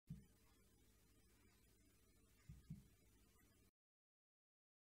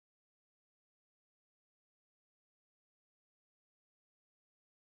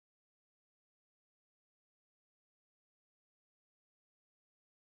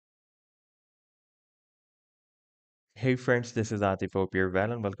Hey friends, this is Atif Hope here.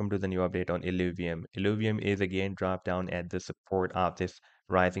 Well, and welcome to the new update on Illuvium. Illuvium is again dropped down at the support of this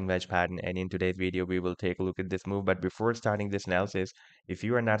rising wedge pattern, and in today's video we will take a look at this move. But before starting this analysis, if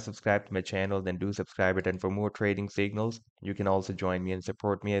you are not subscribed to my channel, then do subscribe it. And for more trading signals, you can also join me and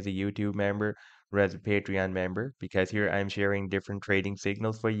support me as a YouTube member or as a Patreon member, because here I'm sharing different trading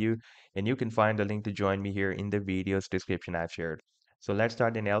signals for you, and you can find the link to join me here in the video's description I've shared. So let's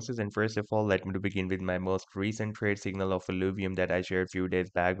start the analysis. And first of all, let me to begin with my most recent trade signal of Illuvium that I shared a few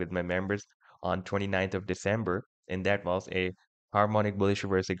days back with my members on 29th of December. And that was a harmonic bullish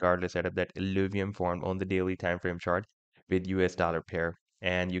reverse regardless setup that Illuvium formed on the daily time frame chart with US dollar pair.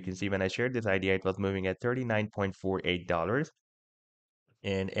 And you can see when I shared this idea, it was moving at $39.48.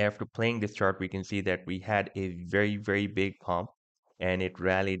 And after playing this chart, we can see that we had a very big pump and it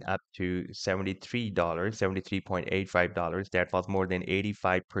rallied up to $73, $73.85. That was more than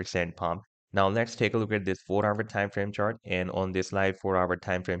 85% pump. Now let's take a look at this 4-hour time frame chart. And on this live 4-hour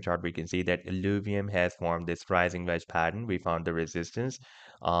time frame chart, we can see that Illuvium has formed this rising wedge pattern. We found the resistance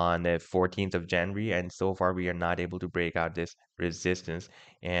on the 14th of January, and so far we are not able to break out this resistance.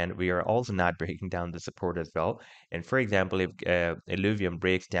 And we are also not breaking down the support as well. And for example, if Illuvium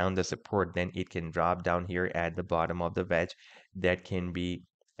breaks down the support, then it can drop down here at the bottom of the wedge. That can be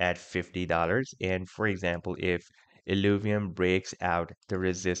at $50. And for example, if Illuvium breaks out the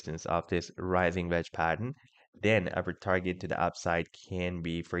resistance of this rising wedge pattern, then our target to the upside can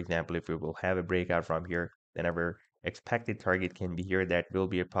be, for example, if we will have a breakout from here, then our expected target can be here. That will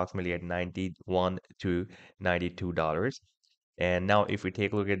be approximately at 91 to $92. And now if we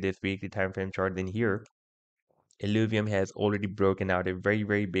take a look at this weekly time frame chart, then here Illuvium has already broken out a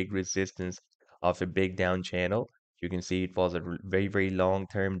very big resistance of a big down channel. You can see it was a very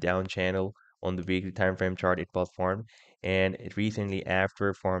long-term down channel on the weekly time frame chart it was formed. And it recently,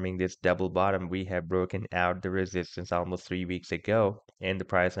 after forming this double bottom, we have broken out the resistance almost 3 weeks ago. And the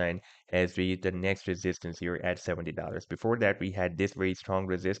price line has reached the next resistance here at $70. Before that, we had this very strong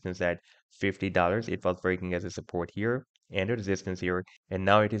resistance at $50. It was working as a support here and a resistance here, and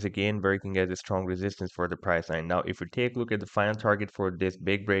now it is again working as a strong resistance for the price line. Now, if we take a look at the final target for this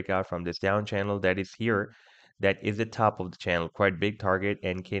big breakout from this down channel that is here, that is the top of the channel, quite big target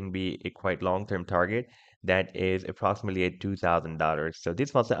and can be a quite long-term target. That is approximately at $2,000. So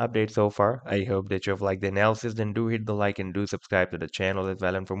this was the update so far. I hope that you've liked the analysis. Then do hit the like and do subscribe to the channel as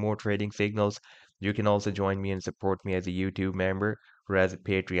well. And for more trading signals, you can also join me and support me as a YouTube member or as a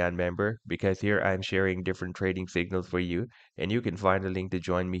Patreon member, because here I'm sharing different trading signals for you, and you can find a link to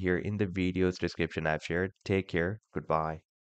join me here in the video's description I've shared. Take care. Goodbye.